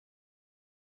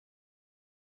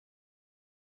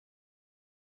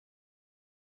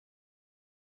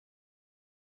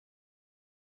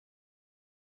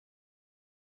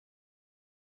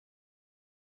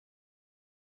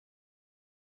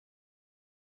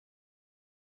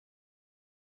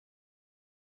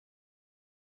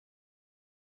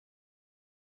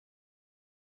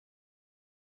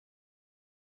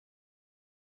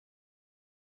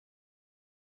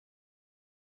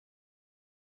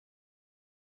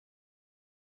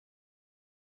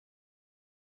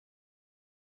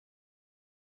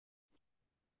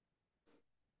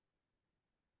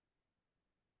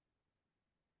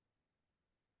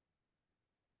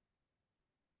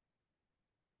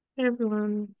Hey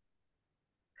everyone.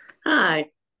 Hi. I'm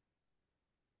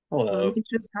Hello.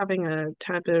 just having a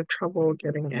tad bit of trouble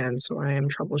getting in, so I am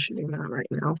troubleshooting that right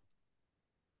now.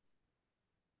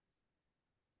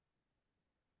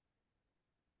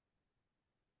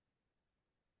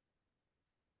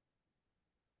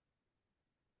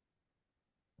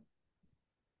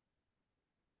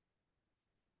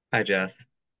 Hi, Jeff.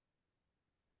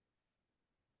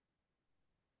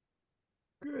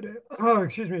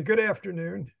 Excuse me. Good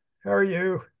afternoon. How are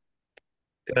you?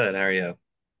 Good. How are you?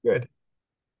 Good.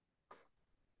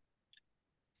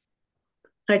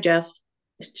 Hi, Jeff.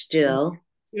 It's Jill.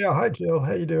 Yeah. Hi, Jill.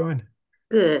 How you doing?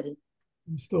 Good.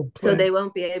 I'm still So playing. they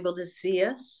won't be able to see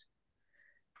us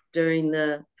during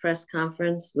the press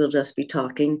conference. We'll just be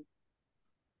talking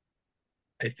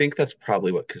I think that's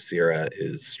probably what Kasira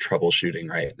is troubleshooting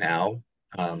right now.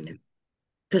 Um,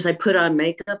 because I put on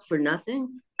makeup for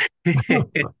nothing.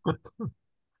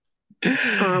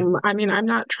 I mean, I'm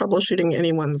not troubleshooting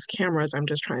anyone's cameras. I'm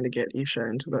just trying to get Isha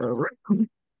into the room.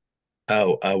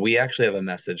 we actually have a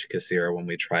message, Kasira, when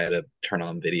we try to turn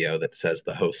on video that says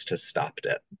the host has stopped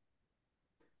it.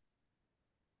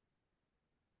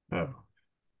 Oh.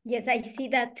 Yes, I see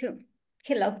that too.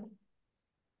 Hello.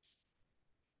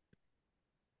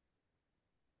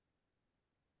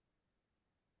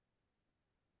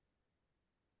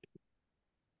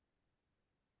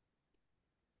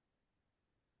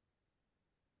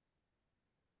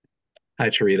 Hi,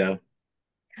 Charito.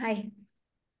 Hi. I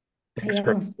Thanks for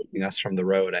almost keeping us from the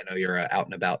road. I know you're out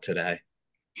and about today.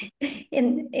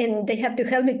 and they have to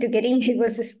help me to get in. It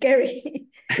was scary.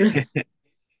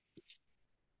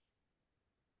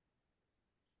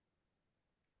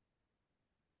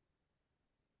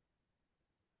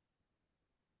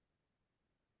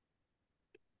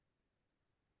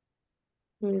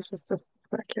 Please just a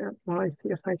second while I see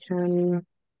if I can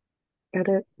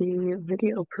edit the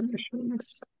video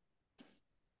permissions.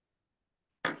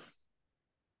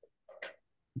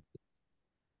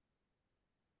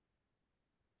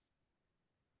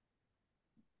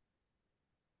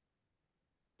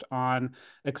 On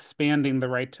expanding the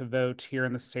right to vote here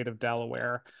in the state of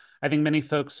Delaware. I think many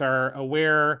folks are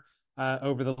aware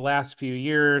over the last few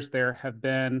years, there have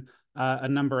been a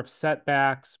number of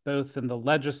setbacks, both in the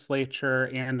legislature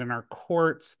and in our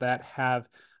courts, that have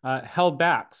held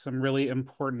back some really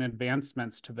important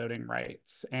advancements to voting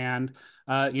rights. And,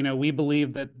 we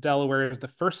believe that Delaware is the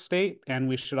first state, and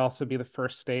we should also be the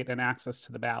first state in access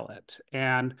to the ballot.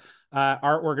 And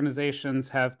our organizations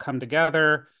have come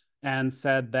together and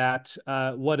said that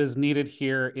what is needed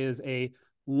here is a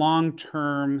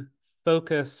long-term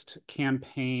focused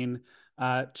campaign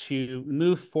to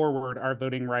move forward our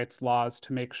voting rights laws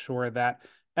to make sure that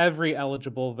every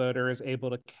eligible voter is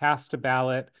able to cast a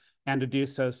ballot and to do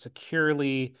so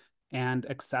securely and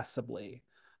accessibly.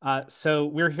 So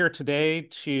we're here today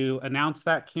to announce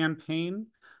that campaign.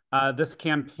 This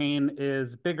campaign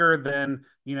is bigger than,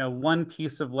 one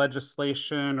piece of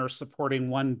legislation or supporting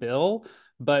one bill,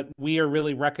 but we are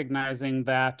really recognizing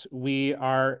that we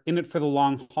are in it for the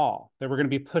long haul, that we're going to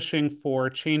be pushing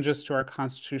for changes to our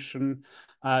Constitution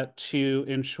to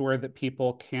ensure that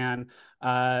people can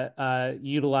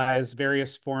utilize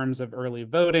various forms of early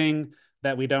voting,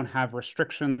 that we don't have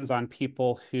restrictions on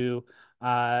people who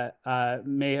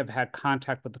may have had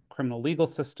contact with the criminal legal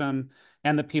system,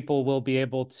 and that people will be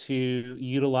able to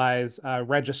utilize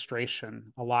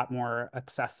registration a lot more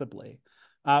accessibly.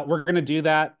 We're going to do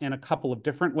that in a couple of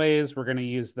different ways. We're going to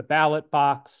use the ballot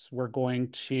box. We're going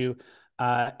to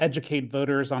educate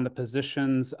voters on the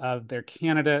positions of their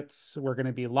candidates. We're going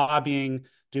to be lobbying,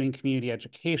 doing community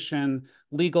education,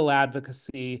 legal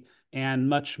advocacy, and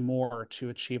much more to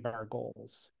achieve our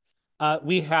goals.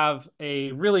 We have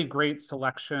a really great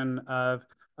selection of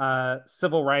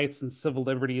civil rights and civil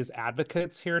liberties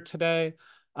advocates here today.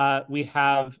 We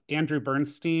have Andrew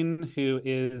Bernstein, who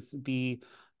is the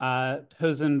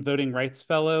Posen Voting Rights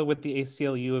Fellow with the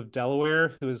ACLU of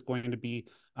Delaware, who is going to be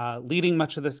leading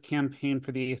much of this campaign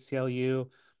for the ACLU.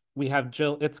 We have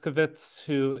Jill Itzkovitz,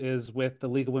 who is with the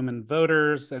League of Women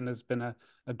Voters and has been a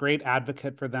great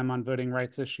advocate for them on voting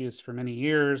rights issues for many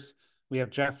years. We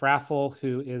have Jeff Raffle,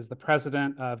 who is the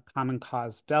president of Common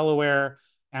Cause Delaware.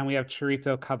 And we have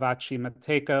Charito Cavachi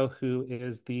Mateco, who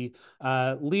is the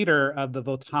leader of the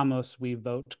Votamos We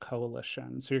Vote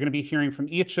coalition. So you're going to be hearing from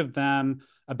each of them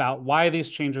about why these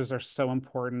changes are so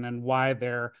important and why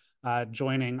they're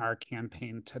joining our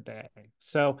campaign today.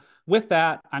 So with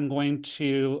that, I'm going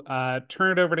to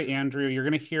turn it over to Andrew. You're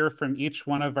going to hear from each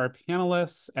one of our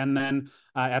panelists, and then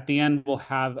at the end, we'll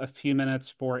have a few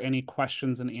minutes for any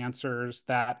questions and answers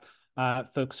that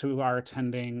folks who are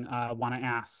attending want to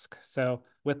ask. So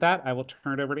with that, I will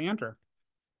turn it over to Andrew.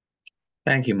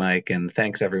 Thank you, Mike, and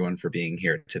thanks everyone for being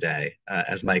here today.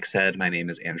 As Mike said, my name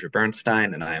is Andrew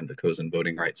Bernstein, and I am the Cozen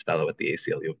Voting Rights Fellow at the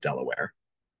ACLU of Delaware.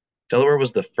 Delaware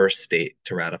was the first state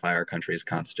to ratify our country's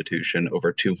constitution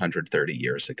over 230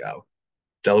 years ago.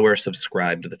 Delaware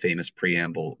subscribed to the famous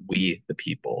preamble, "We the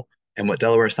people," and what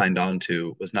Delaware signed on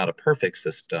to was not a perfect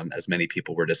system, as many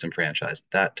people were disenfranchised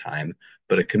at that time,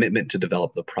 but a commitment to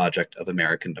develop the project of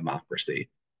American democracy,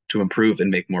 to improve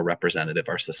and make more representative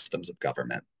our systems of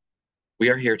government. We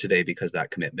are here today because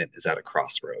that commitment is at a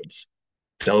crossroads.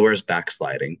 Delaware is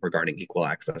backsliding regarding equal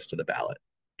access to the ballot.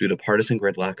 Due to partisan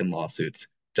gridlock and lawsuits,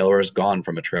 Delaware has gone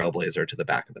from a trailblazer to the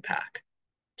back of the pack.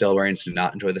 Delawareans do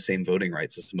not enjoy the same voting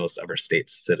rights as most other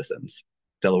states' citizens.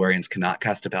 Delawareans cannot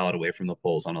cast a ballot away from the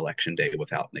polls on Election Day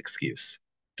without an excuse.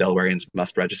 Delawareans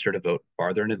must register to vote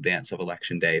farther in advance of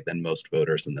Election Day than most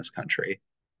voters in this country.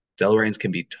 Delawareans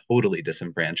can be totally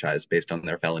disenfranchised based on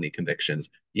their felony convictions,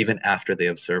 even after they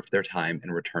have served their time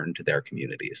and returned to their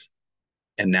communities.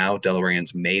 And now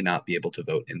Delawareans may not be able to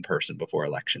vote in person before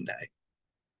Election Day.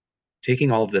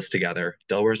 Taking all of this together,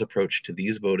 Delaware's approach to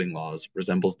these voting laws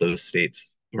resembles those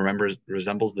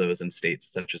in states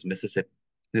such as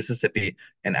Mississippi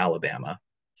and Alabama,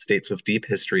 states with deep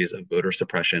histories of voter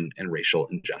suppression and racial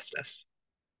injustice.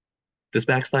 This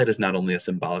backslide is not only a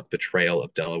symbolic betrayal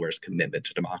of Delaware's commitment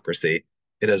to democracy,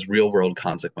 it has real-world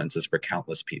consequences for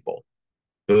countless people.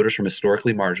 Voters from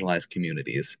historically marginalized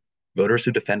communities, voters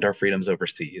who defend our freedoms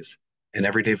overseas, and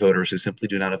everyday voters who simply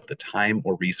do not have the time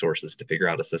or resources to figure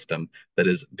out a system that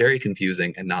is very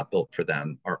confusing and not built for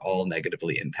them are all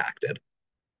negatively impacted.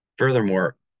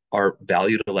 Furthermore, our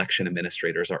valued election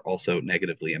administrators are also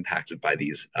negatively impacted by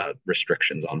these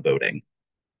restrictions on voting.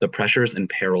 The pressures and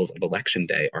perils of Election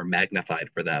Day are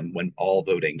magnified for them when all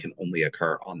voting can only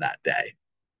occur on that day.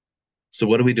 So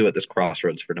what do we do at this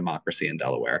crossroads for democracy in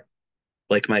Delaware?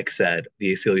 Like Mike said,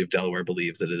 the ACLU of Delaware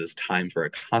believes that it is time for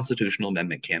a constitutional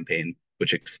amendment campaign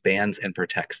which expands and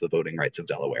protects the voting rights of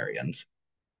Delawareans.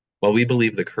 While we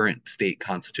believe the current state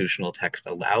constitutional text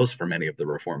allows for many of the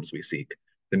reforms we seek,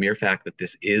 the mere fact that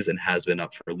this is and has been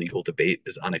up for legal debate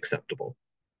is unacceptable.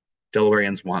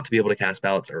 Delawareans want to be able to cast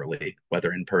ballots early,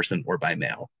 whether in person or by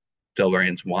mail.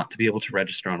 Delawareans want to be able to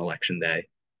register on Election Day,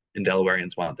 and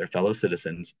Delawareans want their fellow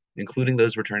citizens, including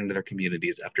those returning to their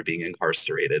communities after being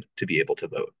incarcerated, to be able to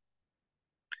vote.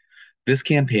 This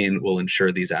campaign will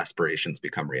ensure these aspirations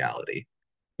become reality.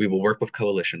 We will work with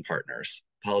coalition partners,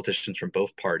 politicians from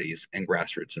both parties, and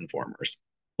grassroots informers.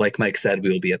 Like Mike said, we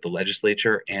will be at the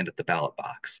legislature and at the ballot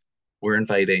box. We're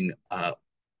inviting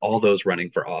all those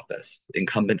running for office,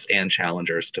 incumbents and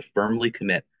challengers, to firmly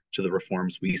commit to the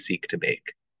reforms we seek to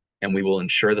make, and we will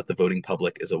ensure that the voting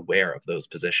public is aware of those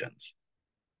positions.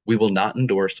 We will not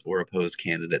endorse or oppose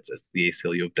candidates as the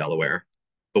ACLU of Delaware,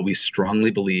 but we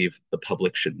strongly believe the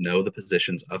public should know the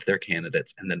positions of their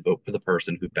candidates and then vote for the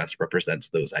person who best represents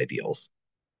those ideals.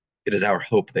 It is our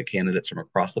hope that candidates from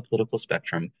across the political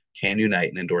spectrum can unite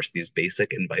and endorse these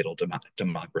basic and vital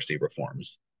democracy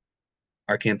reforms.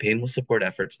 Our campaign will support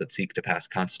efforts that seek to pass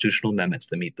constitutional amendments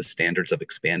that meet the standards of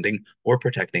expanding or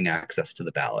protecting access to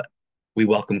the ballot. We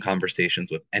welcome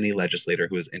conversations with any legislator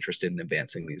who is interested in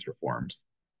advancing these reforms.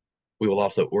 We will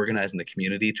also organize in the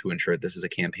community to ensure this is a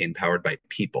campaign powered by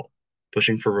people,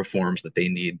 pushing for reforms that they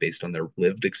need based on their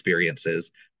lived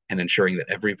experiences and ensuring that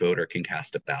every voter can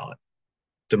cast a ballot.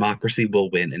 Democracy will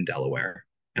win in Delaware,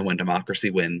 and when democracy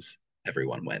wins,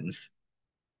 everyone wins.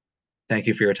 Thank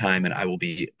you for your time, and I will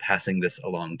be passing this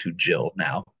along to Jill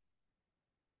now.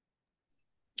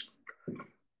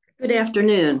 Good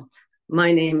afternoon.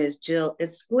 My name is Jill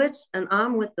Itzkowitz, and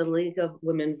I'm with the League of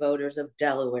Women Voters of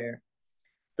Delaware.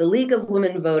 The League of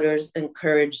Women Voters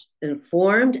encourages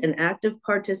informed and active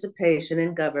participation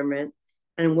in government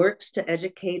and works to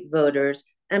educate voters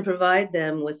and provide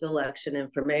them with election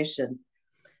information.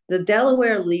 The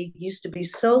Delaware League used to be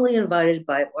solely invited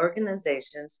by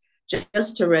organizations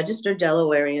just to register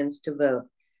Delawareans to vote.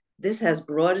 This has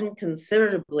broadened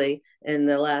considerably in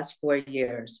the last 4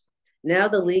 years. Now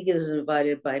the League is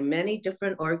invited by many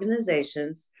different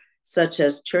organizations, such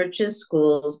as churches,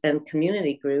 schools, and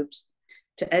community groups,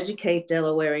 to educate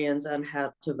Delawareans on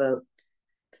how to vote,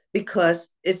 because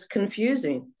it's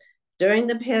confusing. During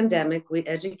the pandemic, we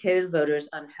educated voters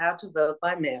on how to vote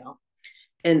by mail.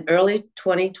 In early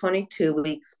 2022,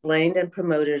 we explained and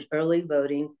promoted early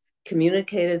voting,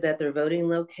 communicated that their voting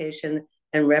location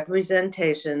and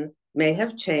representation may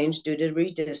have changed due to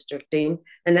redistricting,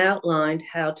 and outlined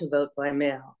how to vote by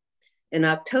mail. In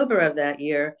October of that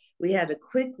year, we had to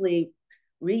quickly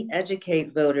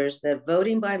re-educate voters that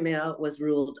voting by mail was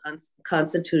ruled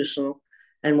unconstitutional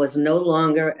and was no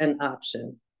longer an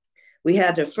option. We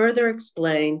had to further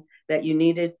explain that you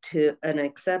needed an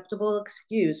acceptable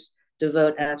excuse to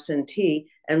vote absentee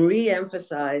and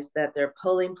re-emphasize that their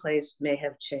polling place may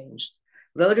have changed.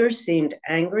 Voters seemed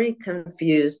angry,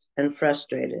 confused, and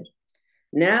frustrated.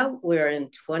 Now we're in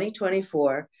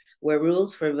 2024, where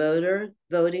rules for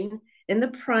voting in the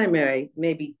primary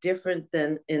may be different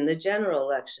than in the general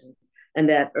election, and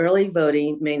that early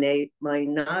voting may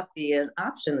not be an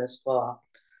option this fall.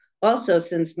 Also,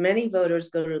 since many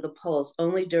voters go to the polls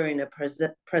only during a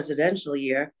presidential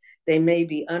year, they may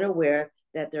be unaware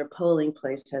that their polling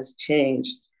place has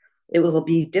changed. It will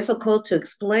be difficult to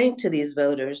explain to these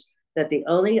voters that the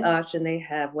only option they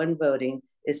have when voting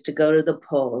is to go to the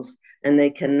polls, and they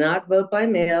cannot vote by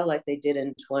mail like they did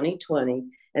in 2020,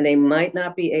 and they might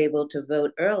not be able to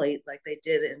vote early like they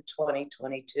did in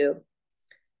 2022.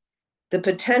 The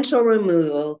potential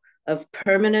removal of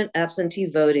permanent absentee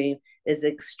voting is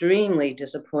extremely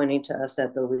disappointing to us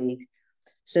at the League.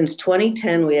 Since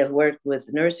 2010, we have worked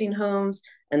with nursing homes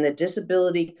and the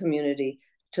disability community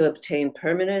to obtain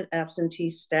permanent absentee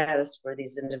status for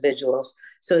these individuals,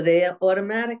 so they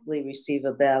automatically receive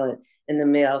a ballot in the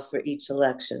mail for each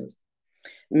election.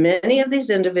 Many of these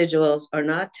individuals are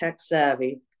not tech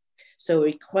savvy, so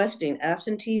requesting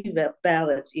absentee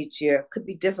ballots each year could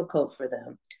be difficult for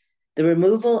them. The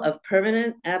removal of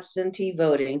permanent absentee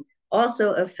voting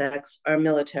also affects our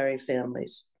military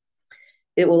families.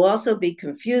 It will also be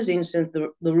confusing since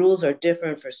the rules are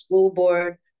different for school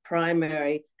board,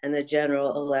 primary, and the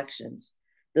general elections.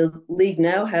 The League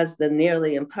now has the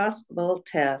nearly impossible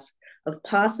task of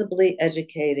possibly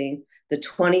educating the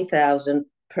 20,000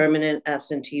 permanent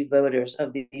absentee voters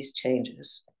of these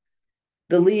changes.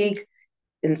 The League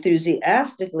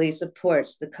enthusiastically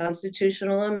supports the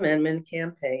constitutional amendment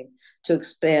campaign to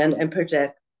expand and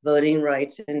protect voting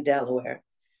rights in Delaware.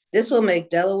 This will make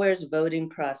Delaware's voting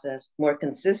process more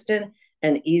consistent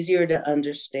and easier to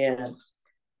understand.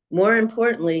 More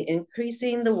importantly,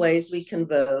 increasing the ways we can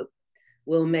vote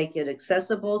will make it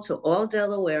accessible to all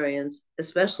Delawareans,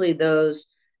 especially those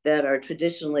that are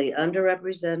traditionally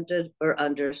underrepresented or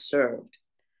underserved.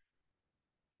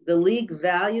 The League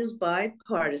values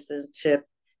bipartisanship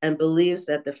and believes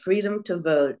that the freedom to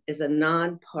vote is a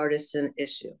nonpartisan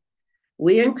issue.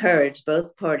 We encourage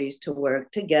both parties to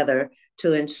work together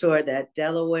to ensure that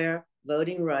Delaware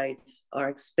voting rights are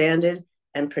expanded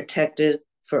and protected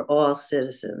for all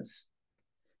citizens.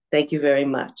 Thank you very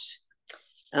much.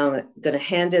 I'm going to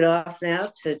hand it off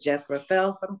now to Jeff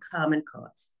Rafael from Common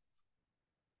Cause.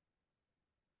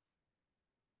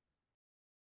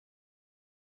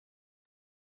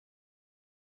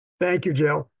 Thank you,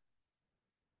 Jill.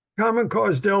 Common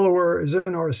Cause Delaware is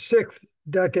in our 6th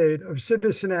decade of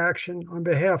citizen action on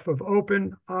behalf of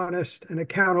open, honest, and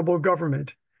accountable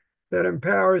government that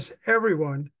empowers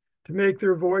everyone to make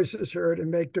their voices heard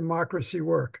and make democracy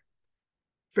work.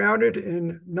 Founded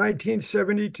in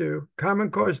 1972, Common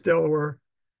Cause Delaware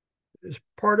is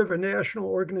part of a national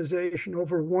organization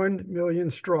over 1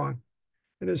 million strong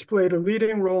and has played a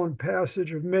leading role in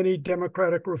passage of many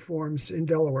democratic reforms in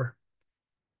Delaware.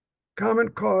 Common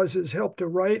Cause has helped to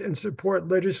write and support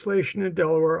legislation in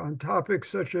Delaware on topics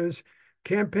such as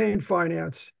campaign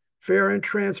finance, fair and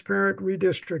transparent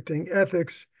redistricting,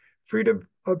 ethics, freedom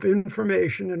of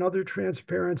information and other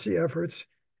transparency efforts,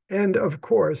 and of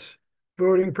course,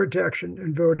 voting protection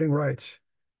and voting rights.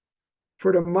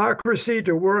 For democracy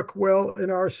to work well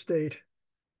in our state,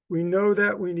 we know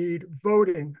that we need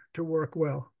voting to work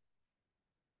well.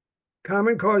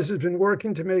 Common Cause has been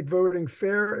working to make voting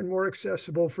fair and more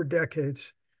accessible for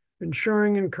decades,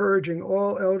 ensuring and encouraging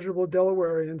all eligible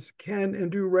Delawareans can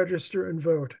and do register and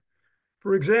vote.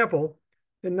 For example,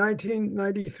 in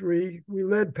 1993, we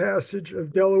led passage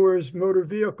of Delaware's motor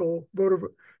voter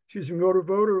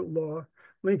law,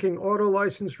 linking auto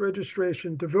license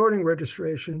registration to voting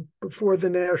registration before the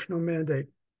national mandate.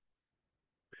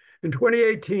 In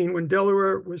 2018, when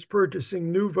Delaware was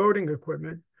purchasing new voting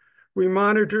equipment, we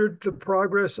monitored the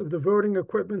progress of the Voting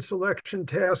Equipment Selection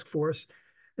Task Force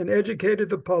and educated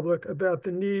the public about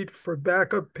the need for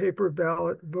backup paper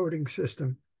ballot voting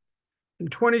system. In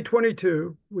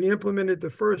 2022, we implemented the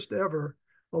first ever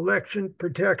election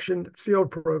protection field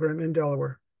program in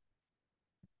Delaware.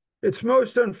 It's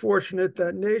most unfortunate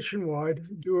that nationwide,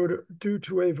 due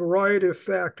to a variety of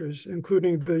factors,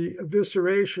 including the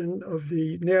evisceration of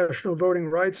the National Voting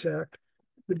Rights Act,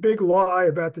 the big lie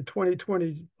about the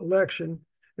 2020 election,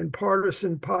 and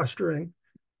partisan posturing,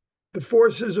 the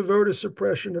forces of voter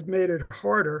suppression have made it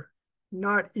harder,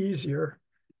 not easier,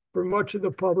 for much of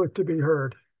the public to be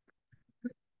heard.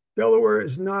 Delaware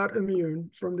is not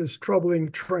immune from this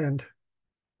troubling trend.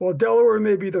 While Delaware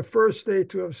may be the first state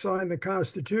to have signed the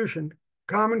Constitution,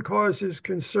 Common Cause is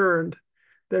concerned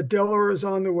that Delaware is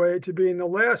on the way to being the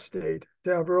last state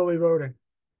to have early voting.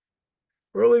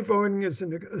 Early voting is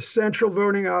an essential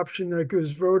voting option that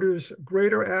gives voters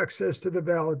greater access to the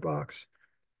ballot box.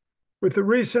 With the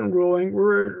recent ruling,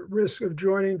 we're at risk of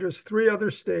joining just 3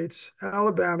 other states,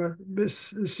 Alabama,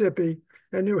 Mississippi,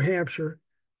 and New Hampshire,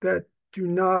 that do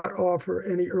not offer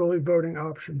any early voting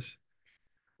options.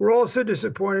 We're also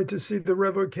disappointed to see the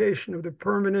revocation of the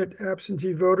permanent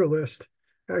absentee voter list,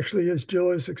 actually, as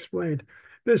Jill has explained.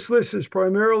 This list is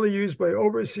primarily used by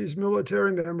overseas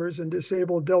military members and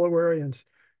disabled Delawareans,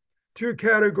 2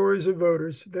 categories of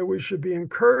voters that we should be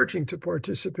encouraging to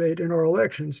participate in our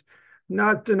elections,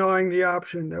 not denying the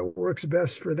option that works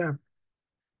best for them.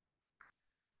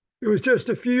 It was just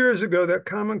a few years ago that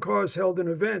Common Cause held an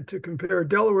event to compare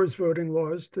Delaware's voting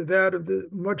laws to that of the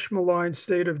much maligned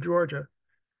state of Georgia.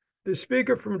 The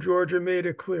speaker from Georgia made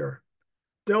it clear.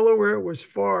 Delaware was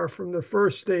far from the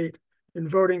first state in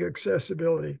voting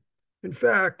accessibility. In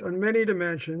fact, on many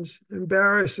dimensions,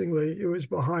 embarrassingly, it was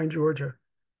behind Georgia.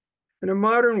 In a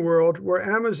modern world where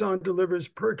Amazon delivers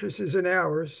purchases in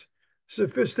hours,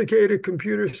 sophisticated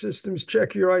computer systems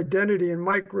check your identity in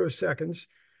microseconds,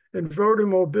 and voter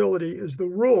mobility is the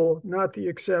rule, not the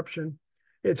exception,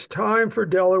 it's time for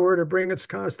Delaware to bring its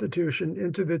constitution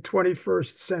into the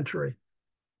 21st century.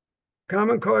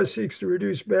 Common Cause seeks to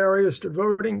reduce barriers to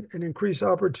voting and increase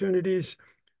opportunities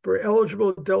for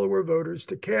eligible Delaware voters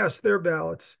to cast their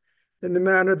ballots in the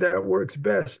manner that works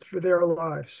best for their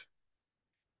lives.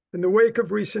 In the wake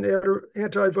of recent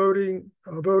anti-voting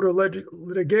voter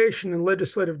litigation and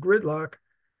legislative gridlock,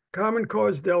 Common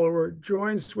Cause Delaware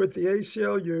joins with the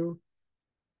ACLU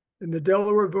and the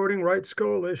Delaware Voting Rights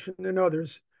Coalition and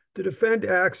others to defend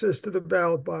access to the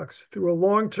ballot box through a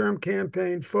long-term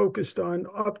campaign focused on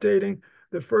updating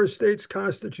the first state's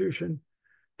constitution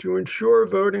to ensure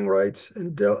voting rights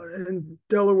and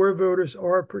Delaware voters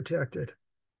are protected.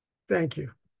 Thank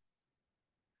you.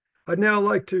 I'd now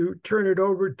like to turn it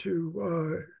over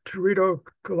to Charito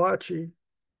Kalachi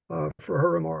for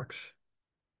her remarks.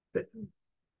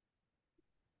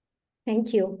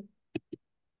 Thank you.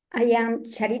 I am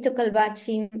Charito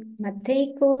Calvachi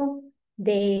Mateico,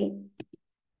 the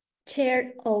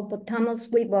chair of Votamos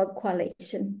We Vote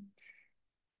Coalition.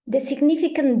 The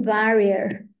significant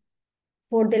barrier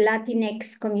for the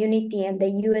Latinx community in the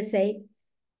USA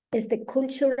is the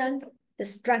cultural, the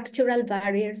structural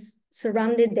barriers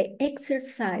surrounding the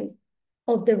exercise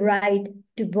of the right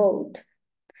to vote.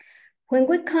 When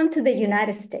we come to the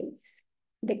United States,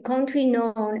 the country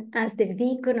known as the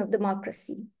beacon of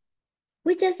democracy,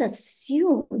 we just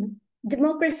assume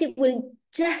democracy will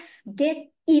just get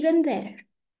even better.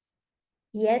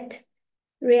 Yet,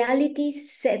 reality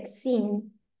sets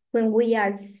in when we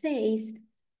are faced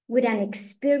with an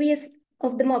experience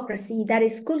of democracy that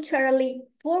is culturally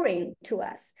foreign to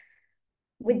us,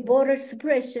 with voter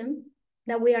suppression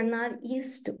that we are not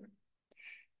used to.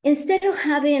 Instead of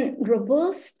having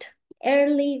robust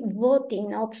early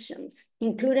voting options,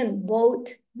 including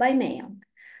vote by mail,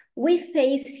 we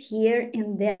face here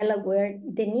in Delaware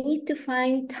the need to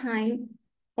find time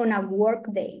on a work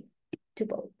day to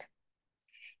vote.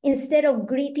 Instead of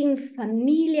greeting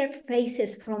familiar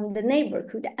faces from the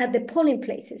neighborhood at the polling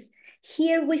places,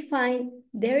 here we find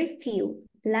very few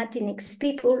Latinx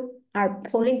people are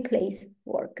polling place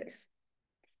workers.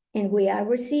 And we are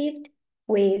received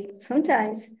with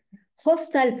sometimes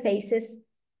hostile faces,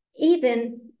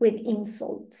 even with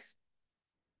insults.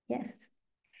 Yes.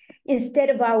 Instead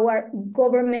of our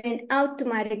government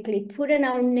automatically putting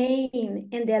our name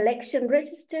in the election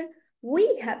register,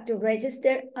 we have to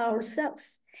register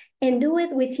ourselves and do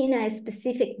it within a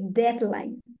specific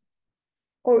deadline,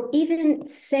 or even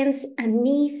sense a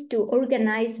need to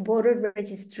organize voter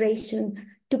registration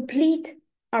to plead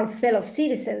our fellow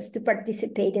citizens to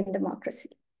participate in democracy.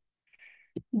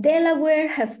 Delaware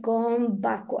has gone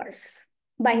backwards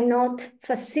by not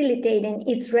facilitating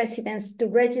its residents to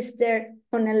register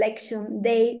on election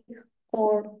day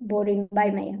or voting by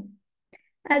mail.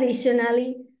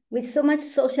 Additionally, with so much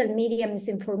social media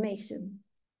misinformation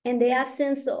and the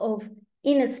absence of,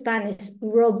 in Spanish,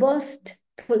 robust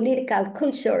political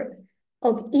culture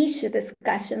of issue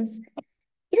discussions,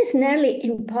 it is nearly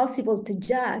impossible to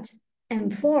judge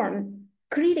and form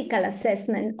critical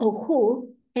assessment of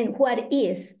who and what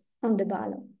is on the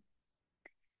ballot.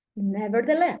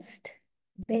 Nevertheless,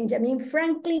 Benjamin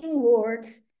Franklin's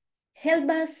words help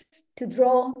us to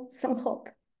draw some hope.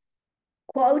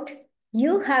 Quote,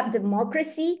 "You have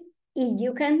democracy if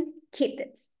you can keep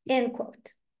it," end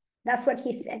quote. That's what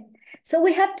he said. So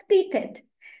we have to keep it.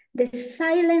 The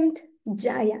silent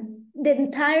giant, the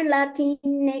entire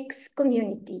Latinx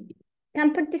community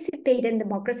can participate in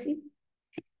democracy.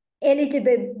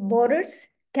 Eligible voters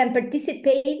can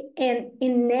participate, and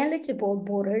ineligible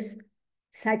voters,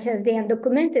 such as the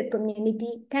undocumented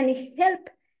community, can help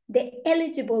the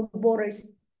eligible voters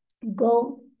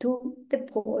go to the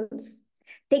polls,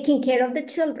 taking care of the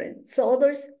children so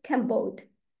others can vote.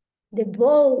 The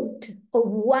vote of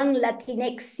one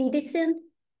Latinx citizen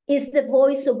is the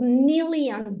voice of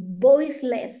millions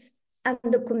voiceless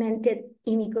undocumented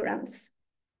immigrants.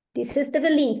 This is the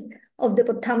belief of the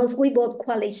Votamos We Vote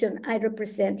coalition I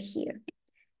represent here.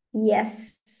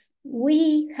 Yes,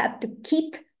 we have to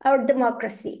keep our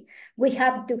democracy. We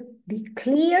have to be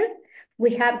clear.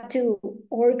 We have to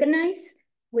organize.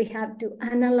 We have to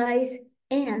analyze,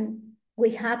 and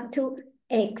we have to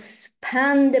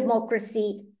expand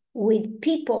democracy with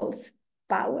people's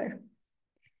power.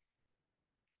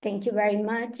 Thank you very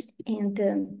much.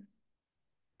 And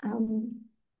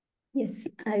yes,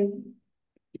 I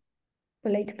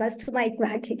would like to pass to Mike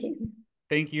back again.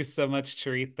 Thank you so much,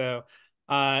 Charito.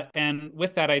 And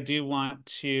with that, I do want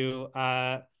to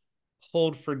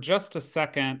hold for just a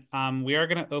second. We are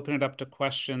going to open it up to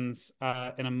questions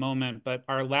in a moment, but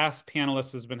our last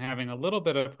panelist has been having a little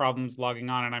bit of problems logging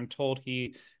on, and I'm told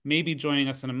he may be joining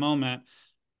us in a moment.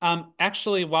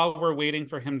 Actually, while we're waiting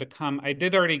for him to come, I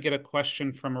did already get a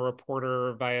question from a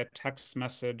reporter via text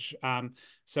message.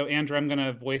 So Andrew, I'm going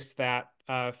to voice that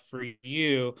for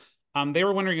you. They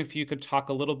were wondering if you could talk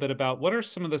a little bit about what are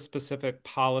some of the specific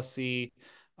policy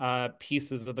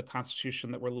pieces of the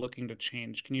Constitution that we're looking to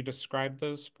change. Can you describe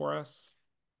those for us?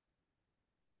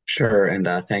 Sure, and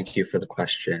thank you for the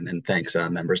question, and thanks,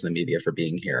 members of the media, for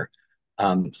being here.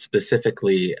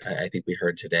 Specifically, I think we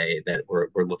heard today that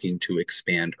we're looking to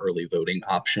expand early voting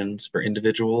options for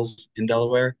individuals in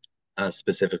Delaware,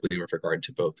 specifically with regard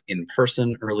to both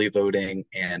in-person early voting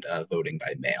and voting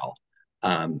by mail,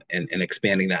 and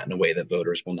expanding that in a way that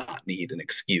voters will not need an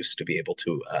excuse to be able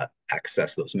to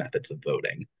access those methods of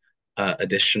voting.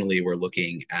 Additionally, we're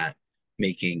looking at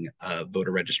making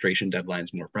voter registration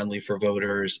deadlines more friendly for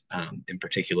voters, in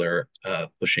particular,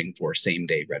 pushing for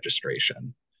same-day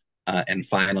registration. And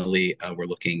finally, we're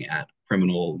looking at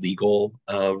criminal legal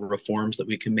reforms that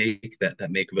we can make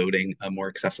that make voting more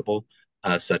accessible,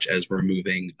 such as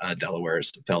removing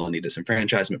Delaware's felony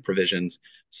disenfranchisement provisions,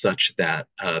 such that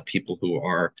people who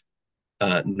are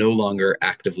no longer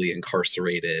actively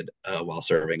incarcerated while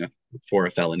serving for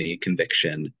a felony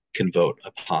conviction can vote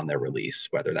upon their release,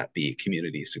 whether that be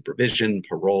community supervision,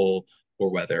 parole, or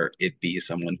whether it be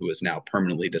someone who is now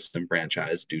permanently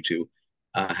disenfranchised due to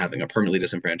having a permanently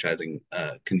disenfranchising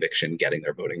conviction, getting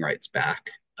their voting rights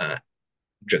back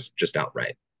just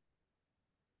outright.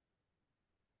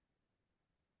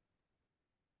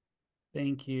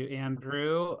 Thank you,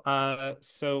 Andrew.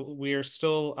 So we are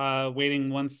still waiting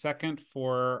 1 second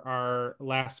for our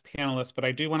last panelist, but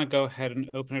I do want to go ahead and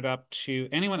open it up to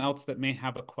anyone else that may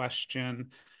have a question.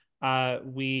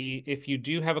 If you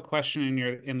do have a question and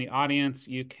you're in the audience,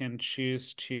 you can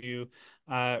choose to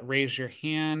raise your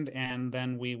hand, and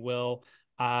then we will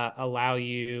allow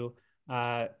you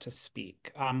to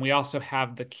speak. We also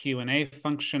have the Q&A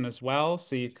function as well,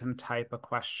 so you can type a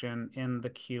question in the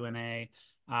Q&A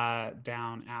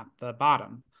down at the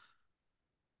bottom.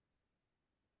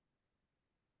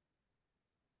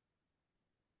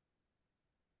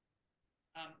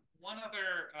 One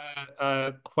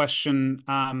other question,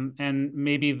 and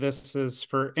maybe this is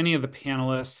for any of the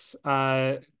panelists,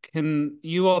 can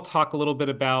you all talk a little bit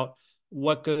about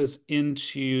what goes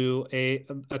into a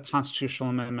constitutional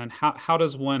amendment? How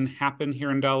does one happen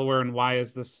here in Delaware, and why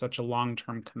is this such a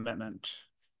long-term commitment?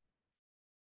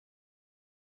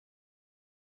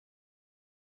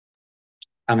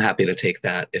 I'm happy to take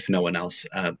that if no one else.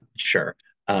 Sure.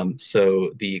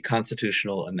 So the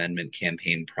constitutional amendment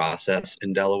campaign process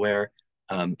in Delaware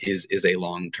is a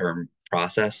long-term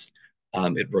process.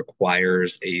 It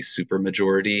requires a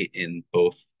supermajority in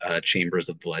both chambers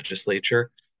of the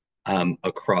legislature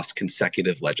across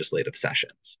consecutive legislative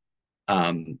sessions.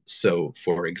 So,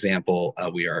 for example,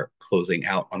 we are closing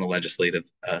out on a legislative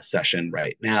session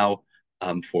right now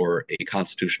for a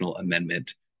constitutional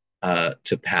amendment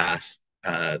to pass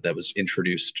that was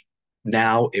introduced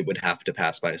now. It would have to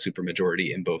pass by a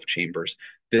supermajority in both chambers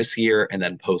this year, and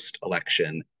then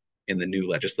post-election in the new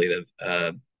legislative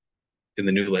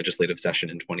session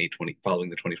in 2020, following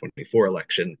the 2024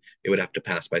 election, it would have to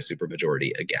pass by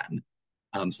supermajority again.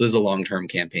 So this is a long-term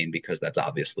campaign because that's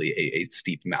obviously a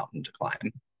steep mountain to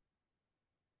climb.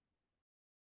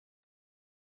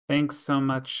 Thanks so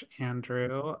much,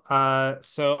 Andrew.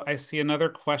 So I see another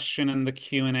question in the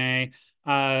Q&A.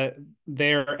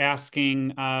 They're asking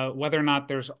whether or not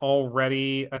there's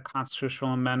already a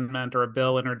constitutional amendment or a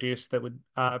bill introduced that would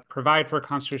provide for a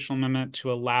constitutional amendment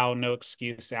to allow no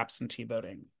excuse absentee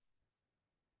voting.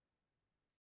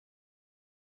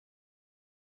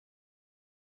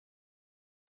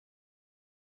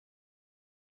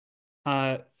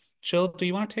 Jill, do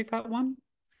you want to take that one?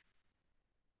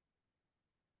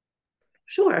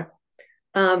 Sure.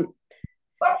 I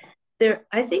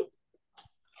think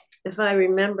if I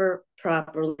remember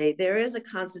properly, there is a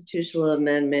constitutional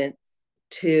amendment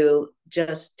to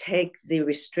just take the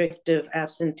restrictive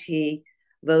absentee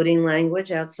voting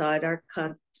language outside our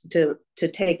to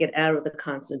take it out of the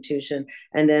Constitution,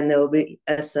 and then there will be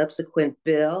a subsequent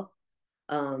bill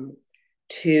to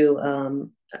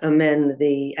amend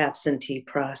the absentee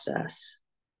process.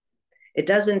 It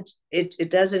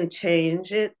doesn't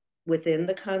change it within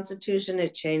the Constitution.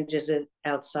 It changes it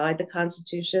outside the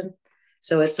Constitution.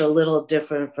 So it's a little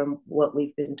different from what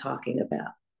we've been talking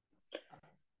about.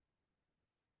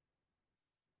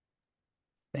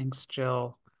 Thanks,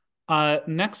 Jill.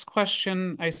 Next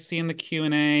question I see in the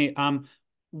Q&A.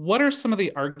 What are some of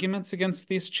the arguments against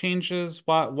these changes?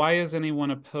 Why is anyone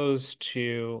opposed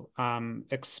to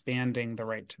expanding the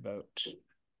right to vote?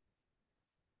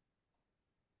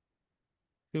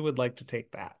 Who would like to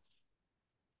take that?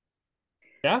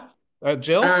 Yeah,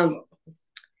 Jill?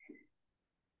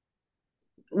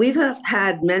 We've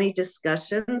had many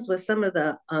discussions with some of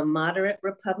the moderate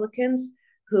Republicans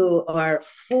who are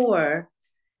for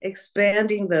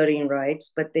expanding voting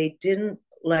rights, but they didn't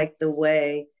like the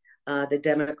way the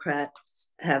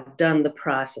Democrats have done the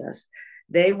process.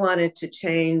 They wanted to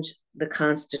change the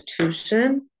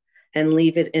Constitution and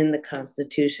leave it in the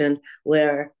Constitution,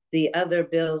 where the other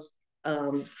bills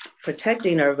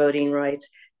protecting our voting rights,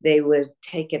 they would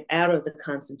take it out of the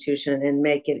Constitution and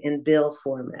make it in bill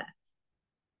format.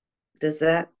 Does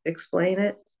that explain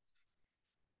it?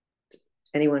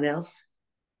 Anyone else?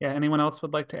 Yeah, anyone else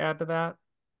would like to add to that?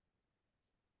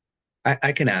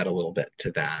 I can add a little bit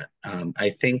to that. I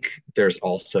think there's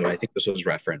also, I think this was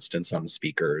referenced in some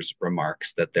speakers'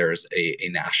 remarks, that there's a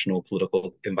national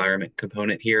political environment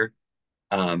component here.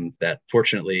 That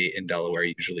fortunately in Delaware,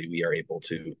 usually we are able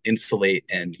to insulate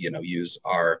and use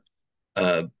our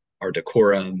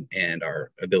decorum and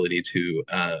our ability to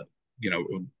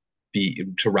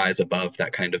to rise above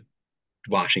that kind of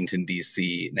Washington,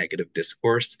 D.C. negative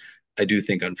discourse. I do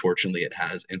think, unfortunately, it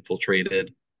has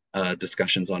infiltrated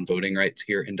discussions on voting rights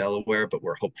here in Delaware, but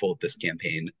we're hopeful this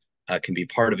campaign can be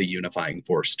part of a unifying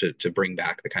force to bring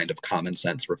back the kind of common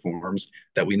sense reforms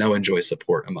that we know enjoy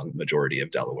support among the majority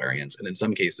of Delawareans, and in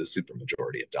some cases,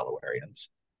 supermajority of Delawareans.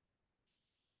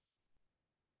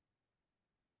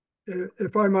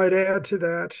 If I might add to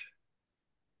that,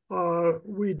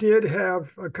 we did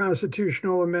have a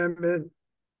constitutional amendment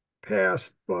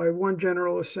passed by one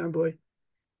General Assembly,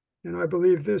 and I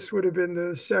believe this would have been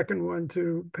the second one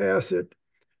to pass it.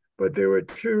 But there were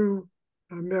two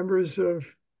members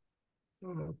of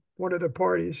one of the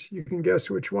parties, you can guess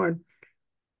which one,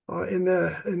 in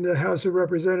the House of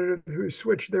Representatives who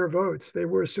switched their votes. They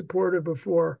were supportive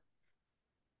before.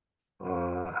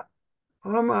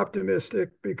 I'm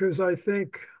optimistic because I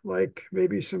think, like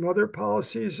maybe some other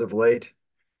policies of late,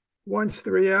 once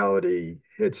the reality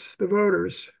hits the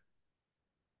voters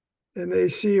and they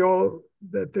see all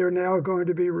that they're now going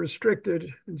to be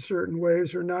restricted in certain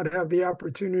ways or not have the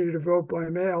opportunity to vote by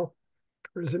mail,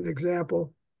 as an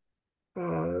example,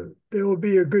 there will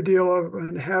be a good deal of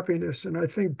unhappiness. And I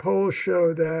think polls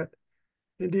show that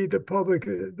indeed the public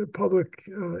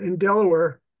in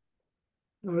Delaware,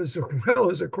 as well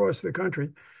as across the country,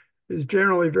 is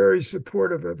generally very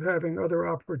supportive of having other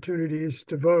opportunities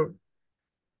to vote.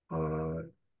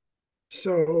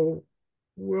 So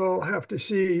we'll have to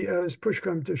see as push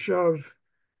comes to shove,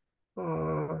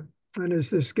 and as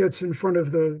this gets in front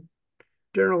of the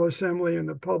General Assembly and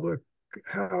the public,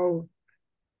 how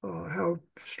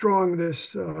strong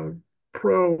this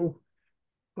pro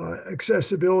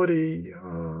accessibility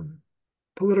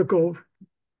political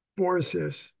force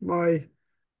is.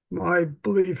 My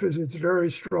belief is it's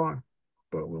very strong,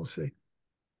 but we'll see.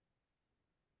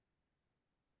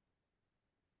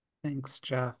 Thanks,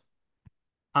 Jeff.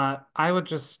 I would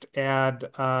just add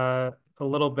a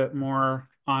little bit more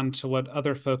onto what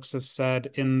other folks have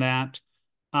said, in that,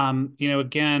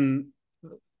 again,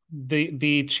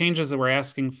 the changes that we're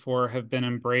asking for have been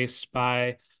embraced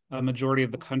by a majority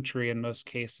of the country in most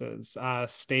cases.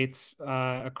 States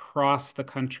across the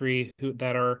country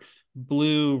that are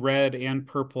blue, red, and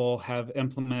purple have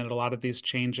implemented a lot of these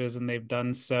changes, and they've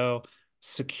done so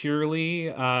securely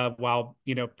while,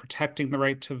 protecting the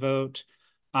right to vote.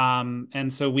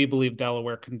 And so we believe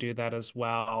Delaware can do that as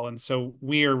well. And so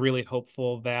we are really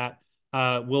hopeful that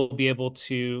we'll be able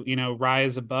to,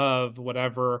 rise above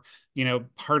whatever,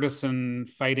 partisan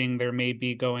fighting there may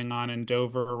be going on in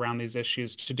Dover around these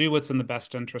issues to do what's in the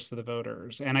best interest of the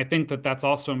voters. And I think that that's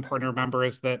also important to remember,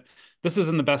 is that this is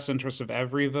in the best interest of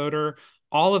every voter.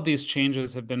 All of these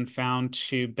changes have been found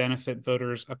to benefit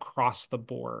voters across the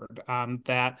board.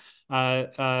 That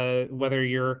whether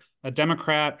you're a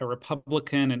Democrat, a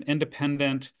Republican, an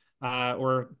independent,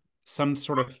 or some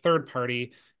sort of third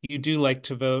party, you do like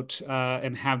to vote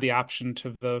and have the option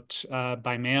to vote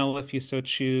by mail if you so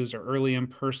choose, or early in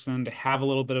person, to have a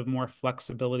little bit of more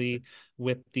flexibility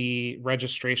with the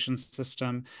registration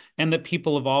system, and that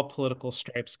people of all political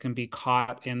stripes can be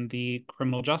caught in the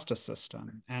criminal justice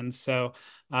system. And so,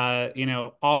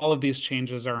 all of these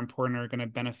changes are important, are going to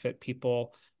benefit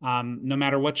people no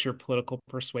matter what your political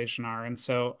persuasion are. And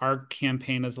so our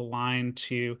campaign is aligned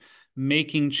to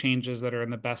making changes that are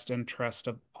in the best interest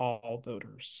of all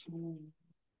voters.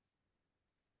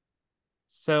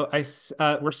 So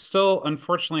we're still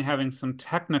unfortunately having some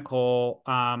technical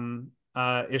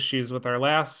issues with our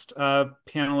last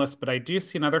panelist, but I do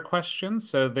see another question.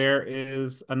 So there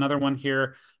is another one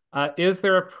here. Is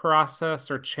there a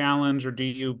process or challenge, or do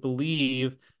you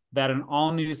believe that an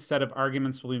all new set of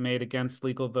arguments will be made against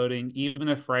legal voting, even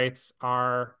if rights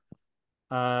are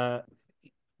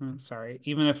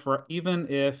even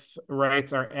if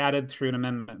rights are added through an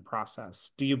amendment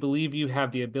process? Do you believe you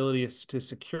have the ability to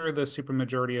secure the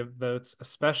supermajority of votes,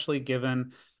 especially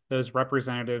given those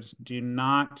representatives do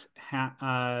not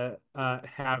have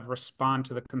respond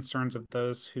to the concerns of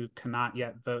those who cannot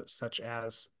yet vote, such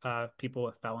as people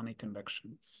with felony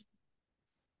convictions?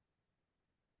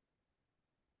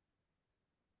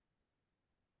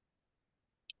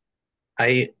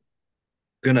 I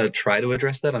gonna try to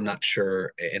address that. I'm not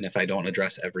sure, and if I don't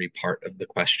address every part of the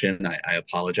question, I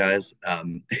apologize.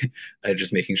 I'm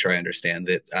just making sure I understand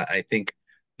it. I think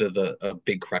the a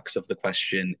big crux of the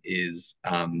question is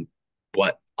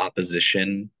what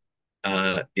opposition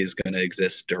is going to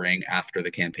exist during after the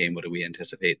campaign. What do we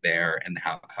anticipate there, and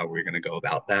how we're going to go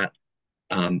about that?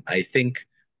 I think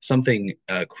something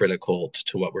critical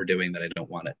to what we're doing that I don't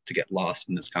want it to get lost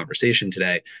in this conversation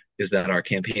today is that our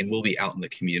campaign will be out in the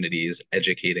communities,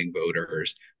 educating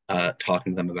voters,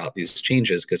 talking to them about these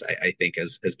changes, because I think,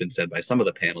 as has been said by some of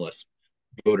the panelists,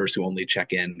 voters who only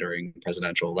check in during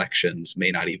presidential elections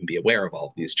may not even be aware of all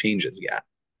of these changes yet.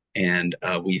 And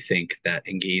we think that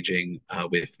engaging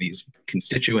with these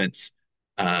constituents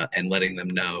and letting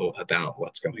them know about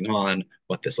what's going on,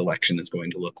 what this election is going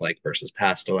to look like versus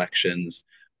past elections,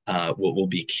 will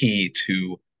be key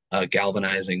to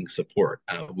galvanizing support.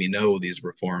 We know these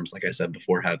reforms, like I said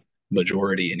before, have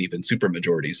majority and even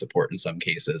supermajority support in some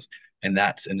cases. And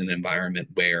that's in an environment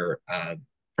where,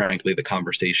 frankly, the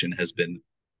conversation has been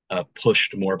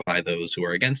pushed more by those who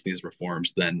are against these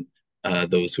reforms than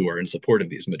those who are in support of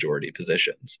these majority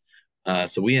positions.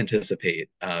 So we anticipate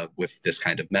with this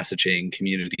kind of messaging,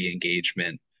 community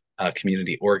engagement,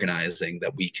 community organizing,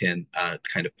 that we can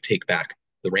kind of take back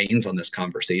the reins on this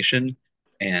conversation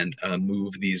and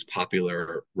move these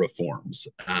popular reforms.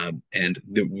 And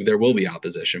there will be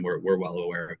opposition. We're well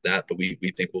aware of that, but we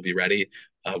think we'll be ready,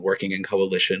 working in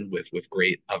coalition with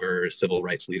great other civil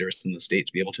rights leaders in the state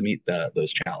to be able to meet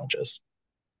those challenges.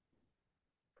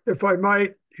 If I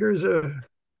might, here's a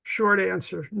short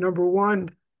answer. Number one,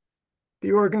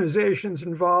 the organizations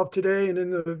involved today and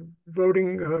in the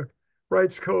Voting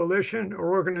Rights Coalition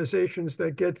are organizations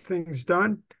that get things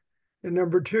done. And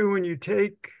number two, when you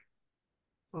take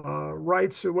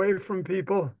rights away from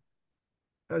people,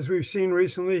 as we've seen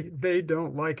recently, they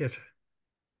don't like it.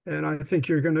 And I think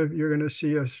you're gonna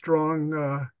see a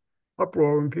strong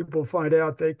uproar when people find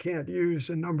out they can't use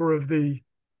a number of the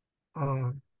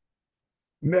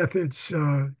methods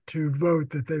to vote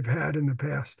that they've had in the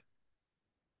past.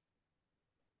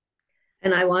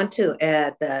 And I want to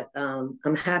add that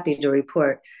I'm happy to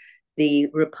report the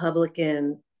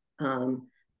Republican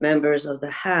members of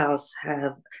the House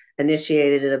have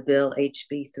initiated a bill,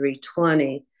 HB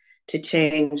 320, to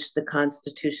change the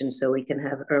Constitution so we can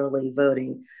have early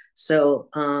voting. So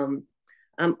I'm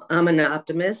an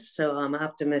optimist, so I'm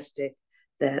optimistic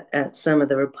that some of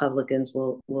the Republicans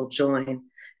will join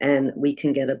and we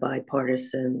can get a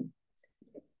bipartisan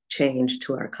change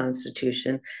to our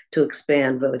Constitution to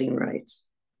expand voting rights.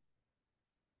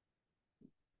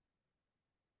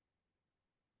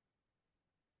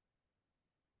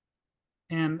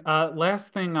 And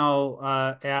last thing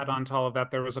I'll add on to all of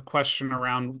that, there was a question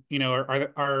around,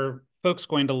 are folks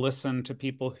going to listen to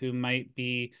people who might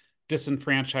be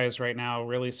disenfranchised right now,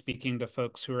 really speaking to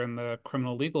folks who are in the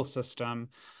criminal legal system.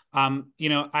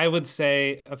 I would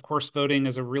say, of course, voting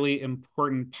is a really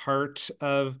important part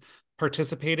of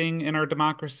participating in our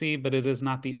democracy, but it is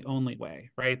not the only way,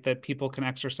 right? That people can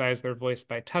exercise their voice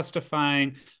by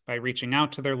testifying, by reaching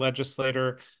out to their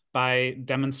legislator, by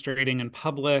demonstrating in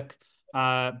public,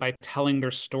 by telling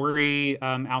their story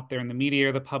out there in the media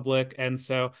or the public. And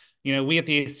so, we at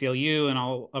the ACLU and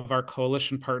all of our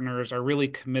coalition partners are really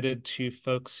committed to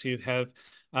folks who have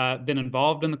been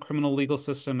involved in the criminal legal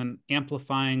system and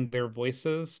amplifying their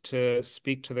voices to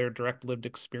speak to their direct lived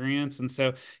experience. And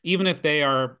so even if they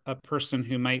are a person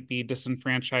who might be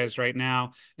disenfranchised right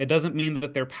now, it doesn't mean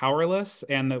that they're powerless,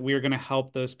 and that we're going to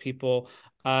help those people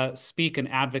speak and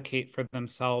advocate for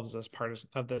themselves as part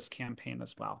of this campaign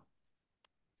as well.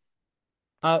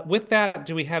 With that,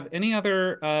 do we have any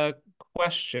other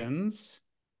questions?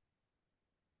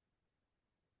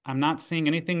 I'm not seeing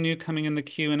anything new coming in the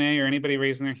Q&A or anybody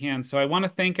raising their hand. So I want to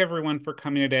thank everyone for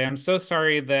coming today. I'm so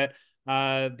sorry that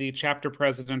the chapter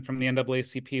president from the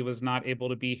NAACP was not able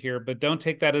to be here, but don't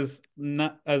take that as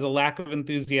a lack of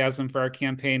enthusiasm for our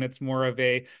campaign. It's more of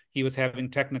he was having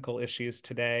technical issues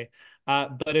today.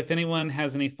 But if anyone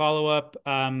has any follow-up,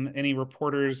 any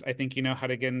reporters, I think you know how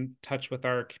to get in touch with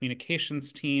our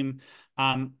communications team.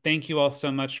 Thank you all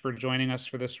so much for joining us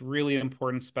for this really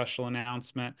important special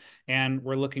announcement. And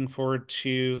we're looking forward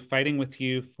to fighting with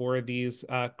you for these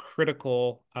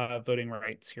critical voting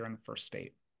rights here in the first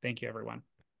state. Thank you, everyone.